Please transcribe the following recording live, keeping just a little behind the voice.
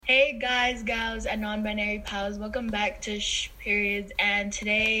Hey guys, gals, and non-binary pals, welcome back to Periods, and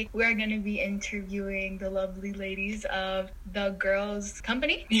today we're going to be interviewing the lovely ladies of the Girls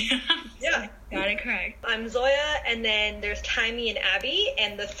Company. Yeah. Got it correct. I'm Zoya, and then there's Taimi and Abby,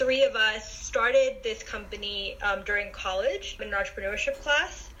 and the three of us started this company during college in an entrepreneurship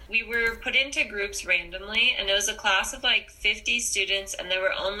class. We were put into groups randomly, and it was a class of like 50 students, and there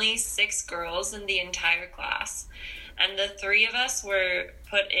were only 6 girls in the entire class. And the three of us were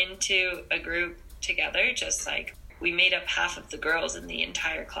put into a group together, just like we made up half of the girls in the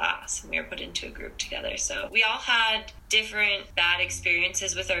entire class, and we were put into a group together. So we all had different bad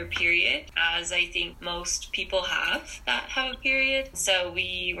experiences with our period, as I think most people have that have a period. So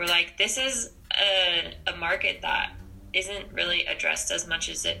we were like, this is a market that isn't really addressed as much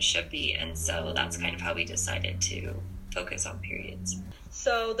as it should be. And so that's kind of how we decided to focus on periods.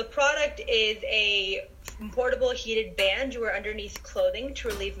 So the product is a portable heated band you wear underneath clothing to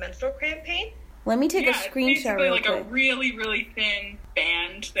relieve menstrual cramp pain. Let me take a it's screenshot basically real like quick. a really, really thin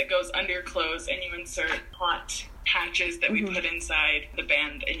band that goes under your clothes, and you insert hot patches that we put inside the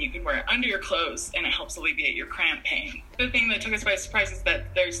band, and you can wear it under your clothes, and it helps alleviate your cramp pain. The thing that took us by surprise is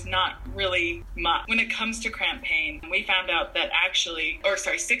that there's not really much. When it comes to cramp pain, we found out that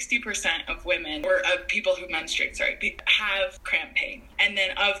 60% of women, or of people who menstruate, have cramp pain. And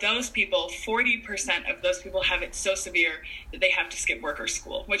then of those people, 40% of those people have it so severe that they have to skip work or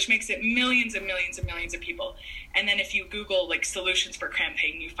school, which makes it millions and millions and millions of people. And then if you Google like solutions for cramp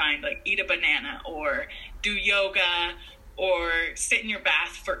pain, you find like eat a banana or do yoga or sit in your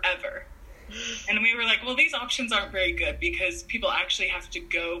bath forever. And we were like, well, these options aren't very good because people actually have to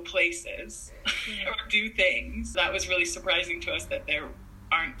go places or do things. That was really surprising to us that there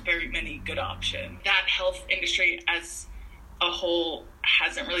aren't very many good options. That health industry as a whole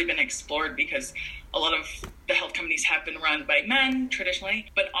hasn't really been explored because a lot of the health companies have been run by men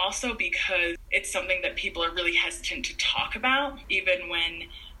traditionally, but also because it's something that people are really hesitant to talk about. Even when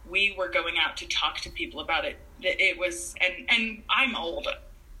we were going out to talk to people about it, it was, and I'm old,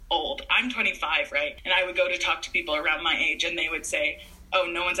 I'm 25, right? And I would go to talk to people around my age and they would say, oh,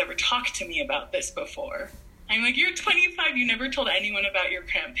 no one's ever talked to me about this before. I'm like, you're 25, you never told anyone about your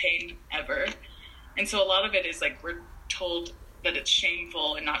cramp pain ever. And so a lot of it is like, we're told that it's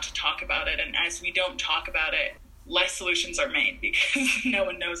shameful and not to talk about it. And as we don't talk about it, less solutions are made because no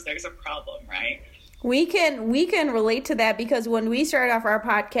one knows there's a problem, right? We can relate to that because when we started off our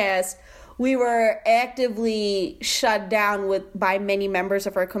podcast, we were actively shut down by many members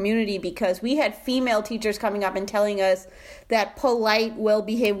of our community because we had female teachers coming up and telling us that polite,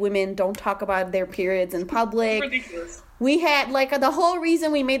 well-behaved women don't talk about their periods in public. Ridiculous. We had, the whole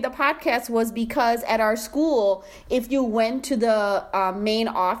reason we made the podcast was because at our school, if you went to the main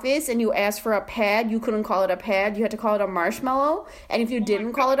office and you asked for a pad, you couldn't call it a pad. You had to call it a marshmallow. And if you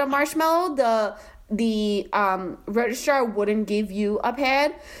didn't call it a marshmallow, the registrar wouldn't give you a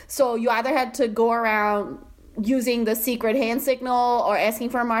pad. So you either had to go around using the secret hand signal or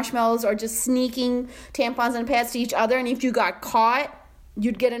asking for marshmallows or just sneaking tampons and pads to each other. And if you got caught,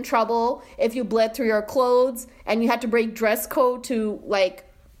 you'd get in trouble. If you bled through your clothes and you had to break dress code to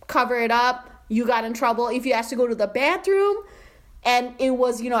cover it up, you got in trouble. If you asked to go to the bathroom and it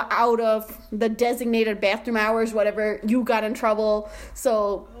was, out of the designated bathroom hours, whatever, you got in trouble.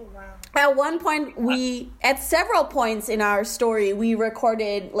 So at one point, at several points in our story, we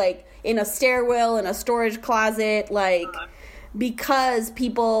recorded in a stairwell, in a storage closet, because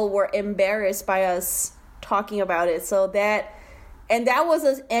people were embarrassed by us talking about it. So that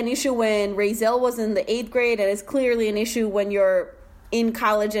was an issue when Razel was in the 8th grade, and it's clearly an issue when you're in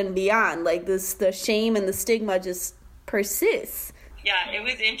college and beyond. The shame and the stigma just persists. Yeah, it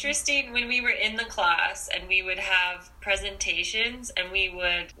was interesting when we were in the class and we would have presentations and we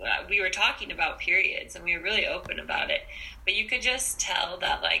were talking about periods and we were really open about it. But you could just tell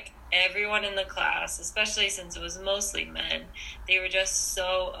that everyone in the class, especially since it was mostly men, they were just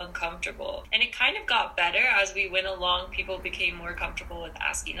so uncomfortable. And it kind of got better as we went along. People became more comfortable with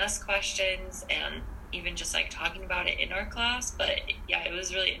asking us questions and even just talking about it in our class. But yeah, it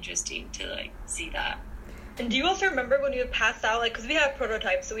was really interesting to see that. And do you also remember when you would pass out, because we have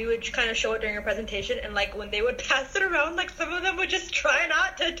prototypes, so we would kind of show it during our presentation, and when they would pass it around, some of them would just try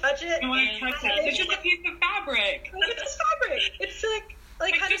not to touch it. It's just a piece of fabric. It's just fabric. It's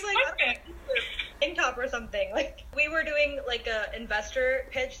tank top or something. We were doing a investor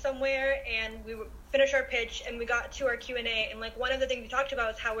pitch somewhere, and we would finish our pitch, and we got to our Q&A, and one of the things we talked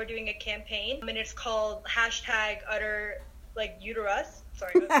about is how we're doing a campaign, and it's called #utter uterus.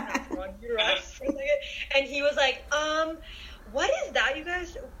 Sorry, I was wrong. Uterus for a second. And he was like, what is that, you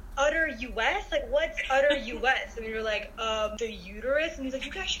guys? utter US? Like, what's utter US? And we were like, the uterus? And he's like,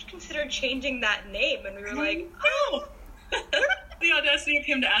 you guys should consider changing that name. And we were like, oh. The audacity of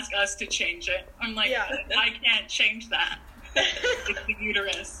him to ask us to change it. I'm like, yeah. I can't change that. It's the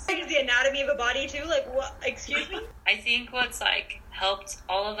uterus. Like, the anatomy of a body too? Like, what? Excuse me? I think what's like helped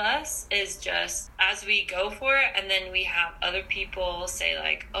all of us is just as we go for it, and then we have other people say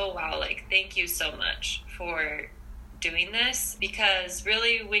like, oh wow, like thank you so much for doing this, because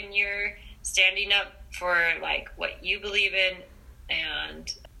really when you're standing up for like what you believe in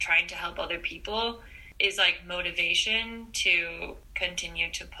and trying to help other people is like motivation to continue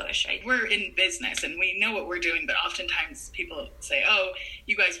to push. We're in business and we know what we're doing, but oftentimes people say, oh,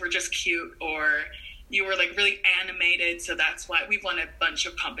 you guys were just cute, or you were like really animated, so that's why we won a bunch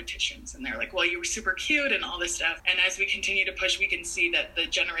of competitions. And they're like, well, you were super cute and all this stuff. And as we continue to push, we can see that the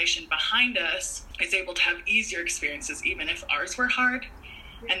generation behind us is able to have easier experiences, even if ours were hard.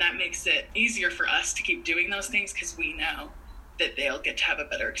 And that makes it easier for us to keep doing those things because we know that they'll get to have a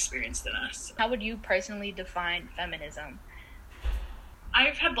better experience than us. How would you personally define feminism?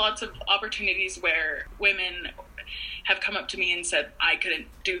 I've had lots of opportunities where women have come up to me and said, I couldn't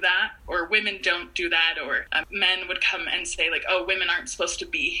do that, or women don't do that, or men would come and say like, oh, women aren't supposed to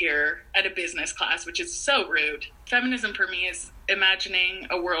be here at a business class, which is so rude. Feminism for me is imagining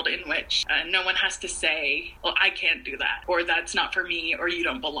a world in which no one has to say, well, I can't do that, or that's not for me, or you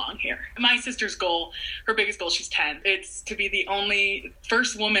don't belong here. My sister's goal, her biggest goal, she's 10, it's to be the only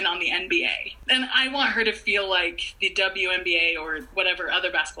first woman on the NBA. And I want her to feel like the WNBA or whatever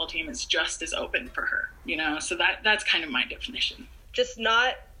other basketball team is just as open for her, you know? So that's kind of my definition. Just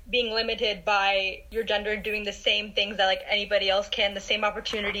not being limited by your gender, doing the same things that like anybody else can, the same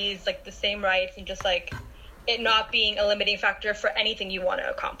opportunities, like the same rights, and just like it not being a limiting factor for anything you want to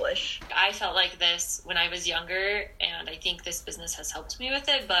accomplish. I felt like this when I was younger, and I think this business has helped me with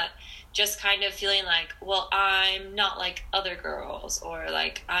it, but just kind of feeling like, well, I'm not like other girls, or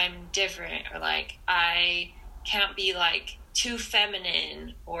like I'm different, or like I can't be like too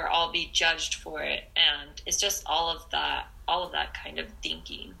feminine or I'll be judged for it. And it's just all of that kind of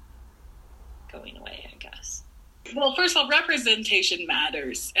thinking going away, I guess. Well, first of all, representation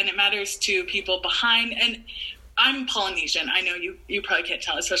matters, and it matters to people behind. And I'm Polynesian. I know you probably can't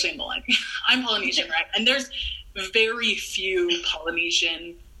tell, especially in the line. I'm Polynesian, right? And there's very few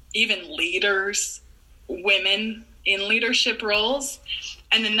Polynesian, even leaders, women in leadership roles.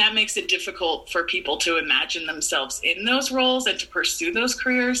 And then that makes it difficult for people to imagine themselves in those roles and to pursue those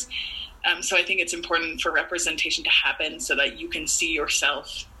careers. So I think it's important for representation to happen so that you can see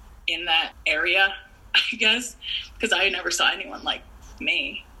yourself in that area, I guess, because I never saw anyone like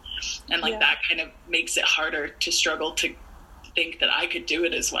me. And like that kind of makes it harder to struggle to think that I could do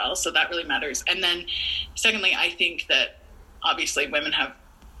it as well. So that really matters. And then secondly, I think that obviously women have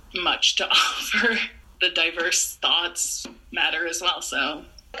much to offer. The diverse thoughts matter as well. So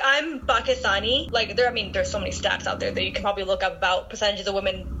I'm Pakistani. Like there's so many stats out there that you can probably look up about percentages of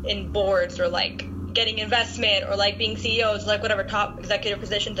women in boards, or like getting investment, or like being CEOs, like whatever top executive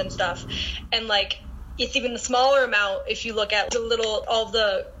positions and stuff. And like it's even the smaller amount if you look at all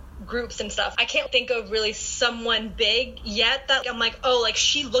the groups and stuff. I can't think of really someone big yet that I'm like, oh, like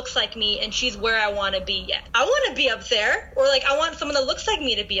she looks like me and she's where I want to be yet. I want to be up there, or like I want someone that looks like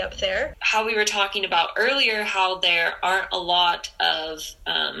me to be up there. How we were talking about earlier, how there aren't a lot of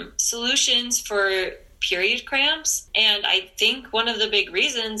solutions for period cramps. And I think one of the big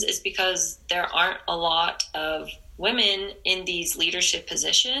reasons is because there aren't a lot of women in these leadership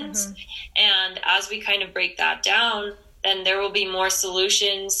positions. Mm-hmm. And as we kind of break that down, then there will be more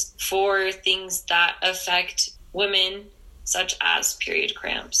solutions for things that affect women, such as period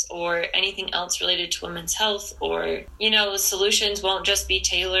cramps or anything else related to women's health. Or, the solutions won't just be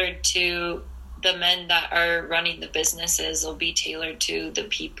tailored to the men that are running the businesses. They'll be tailored to the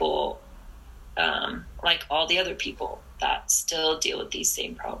people, like all the other people that still deal with these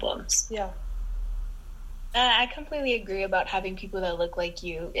same problems. Yeah. I completely agree about having people that look like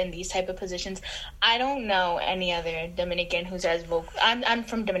you in these type of positions. I don't know any other Dominican who's as vocal. I'm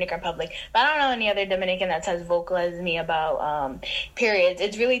from Dominican Republic, but I don't know any other Dominican that's as vocal as me about periods.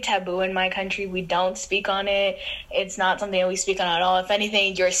 It's really taboo in my country. We don't speak on it. It's not something that we speak on at all. If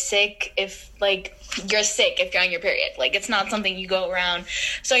anything, you're sick if you're on your period. Like, it's not something you go around.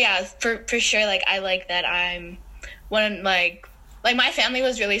 So yeah, for sure, like, I like that I'm one, like my family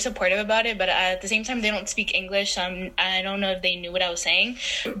was really supportive about it, but at the same time, they don't speak English, so I don't know if they knew what I was saying.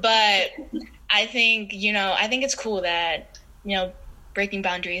 But I think, I think it's cool that, breaking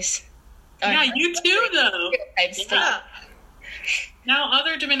boundaries. Yeah, you too, though. Yeah. Now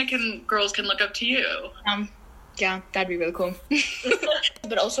other Dominican girls can look up to you. Yeah, that'd be really cool.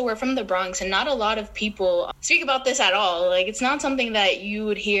 But also, we're from the Bronx, and not a lot of people speak about this at all. Like, it's not something that you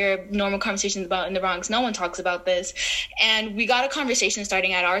would hear normal conversations about in the Bronx. No one talks about this. And we got a conversation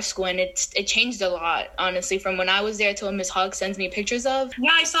starting at our school, and it changed a lot, honestly, from when I was there to when Ms. Hawk sends me pictures of.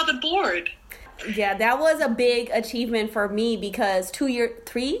 Yeah, I saw the board. Yeah, that was a big achievement for me because 3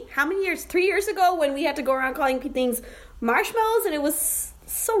 years ago when we had to go around calling things marshmallows, and it was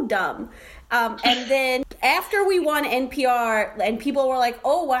so dumb. And then after we won NPR, and people were like,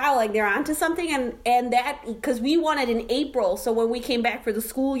 oh, wow, like they're onto something. And that, because we won it in April. So when we came back for the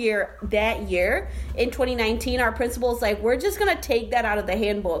school year that year in 2019, our principal's like, we're just going to take that out of the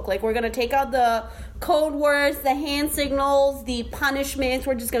handbook. Like, we're going to take out the code words, the hand signals, the punishments.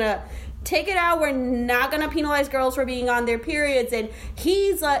 We're just going to take it out. We're not going to penalize girls for being on their periods. And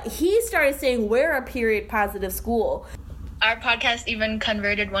he started saying we're a period positive school. Our podcast even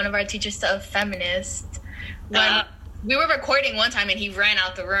converted one of our teachers to a feminist. When we were recording one time and he ran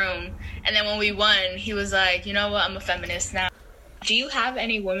out the room. And then when we won, he was like, you know what, I'm a feminist now. Do you have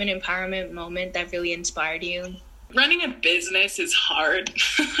any women empowerment moment that really inspired you? Running a business is hard.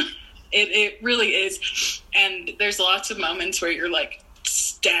 It really is. And there's lots of moments where you're like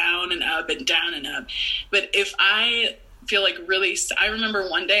down and up and down and up. But if I feel like really, I remember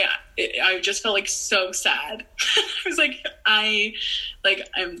one day I just felt like so sad. I was like,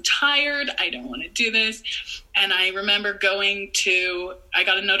 I'm tired. I don't want to do this. And I remember I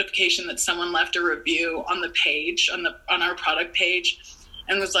got a notification that someone left a review on the page, on our product page,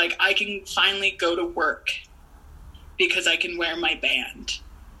 and was like, I can finally go to work because I can wear my band.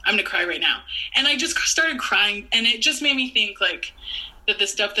 I'm going to cry right now. And I just started crying, and it just made me think like that the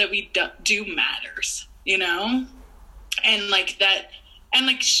stuff that we do matters, you know? And like that, and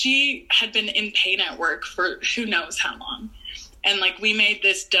like she had been in pain at work for who knows how long. And like we made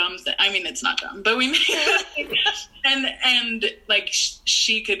this dumb thing. I mean, it's not dumb, but we made it, and like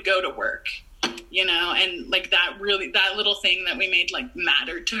she could go to work, you know, and like that little thing that we made like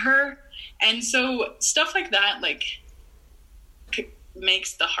mattered to her. And so stuff like that, like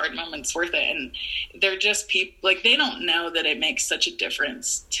makes the hard moments worth it. And they're just people, like, they don't know that it makes such a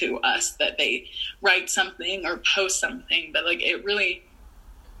difference to us that they write something or post something, but like it really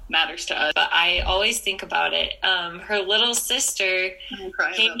matters to us. But I always think about it. Her little sister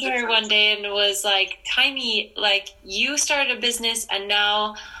came to her one day and was like, Taimi, like, you started a business and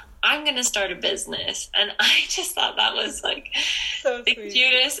now I'm going to start a business. And I just thought that was like so the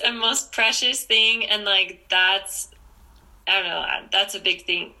cutest and most precious thing. And like, I don't know, that's a big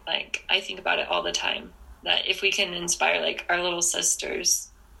thing. Like, I think about it all the time, that if we can inspire like our little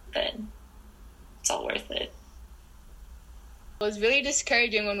sisters, then it's all worth it. It was really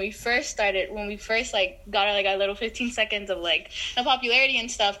discouraging when we first like got like our little 15 seconds of like the popularity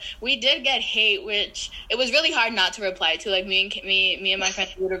and stuff. We did get hate, which it was really hard not to reply to. Like me and my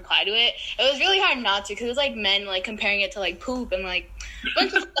friends would reply to it. It was really hard not to, because it was like men like comparing it to like poop and like a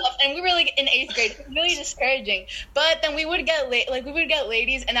bunch of stuff, and we were like in 8th grade. It was really discouraging. But then we would get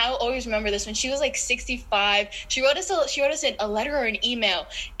ladies, and I will always remember this. When she was like 65, she wrote us a letter or an email,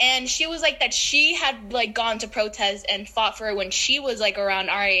 and she was like that she had like gone to protest and fought for it when she was like around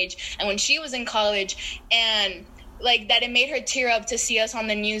our age and when she was in college, and like that it made her tear up to see us on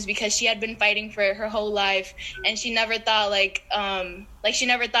the news because she had been fighting for it her whole life, and she never thought she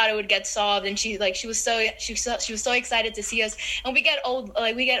never thought it would get solved. And she was so excited to see us. And we get old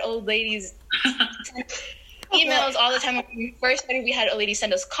ladies emails all the time. When we first started, we had a lady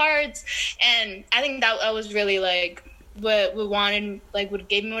send us cards, and I think that was really like what we wanted, like what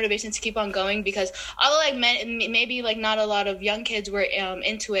gave me motivation to keep on going, because although like maybe like not a lot of young kids were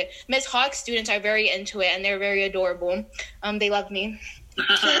into it, Ms. Hawk's students are very into it, and they're very adorable. They love me.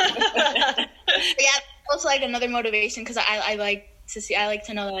 Yeah, also like another motivation, because I like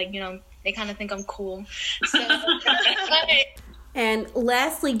to know that, like, you know, they kind of think I'm cool. So, And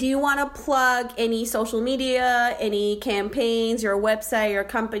lastly, do you want to plug any social media, any campaigns, your website, your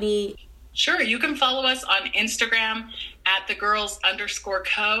company? Sure. You can follow us on Instagram at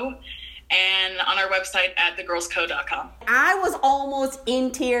thegirls_co and on our website at thegirlsco.com. I was almost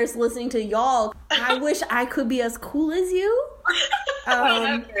in tears listening to y'all. I wish I could be as cool as you.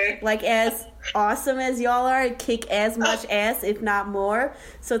 Like as awesome as y'all are, kick as much ass, if not more.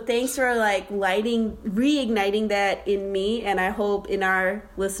 So thanks for like reigniting that in me, and I hope in our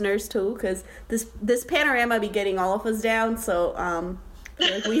listeners too, because this panorama be getting all of us down. So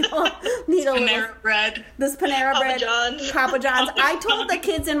Like, we all need a little Panera bread. this Panera Papa bread. John's. Papa John's. I told the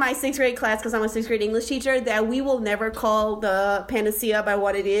kids in my 6th grade class, because I'm a 6th grade English teacher, that we will never call the panacea by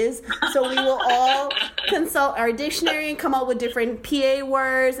what it is. So we will all consult our dictionary and come up with different PA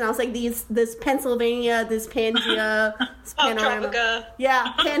words. And I was like, this Pennsylvania, this Pangea, this Panorama. Tropica.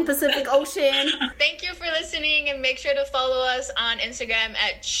 Yeah, Pan Pacific Ocean. Thank you for listening, and make sure to follow us on Instagram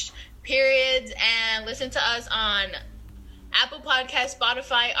at periods, and listen to us on Apple Podcasts,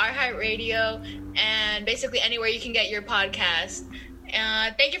 Spotify, iHeartRadio, and basically anywhere you can get your podcast.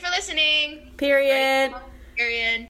 Thank you for listening. Period. Period.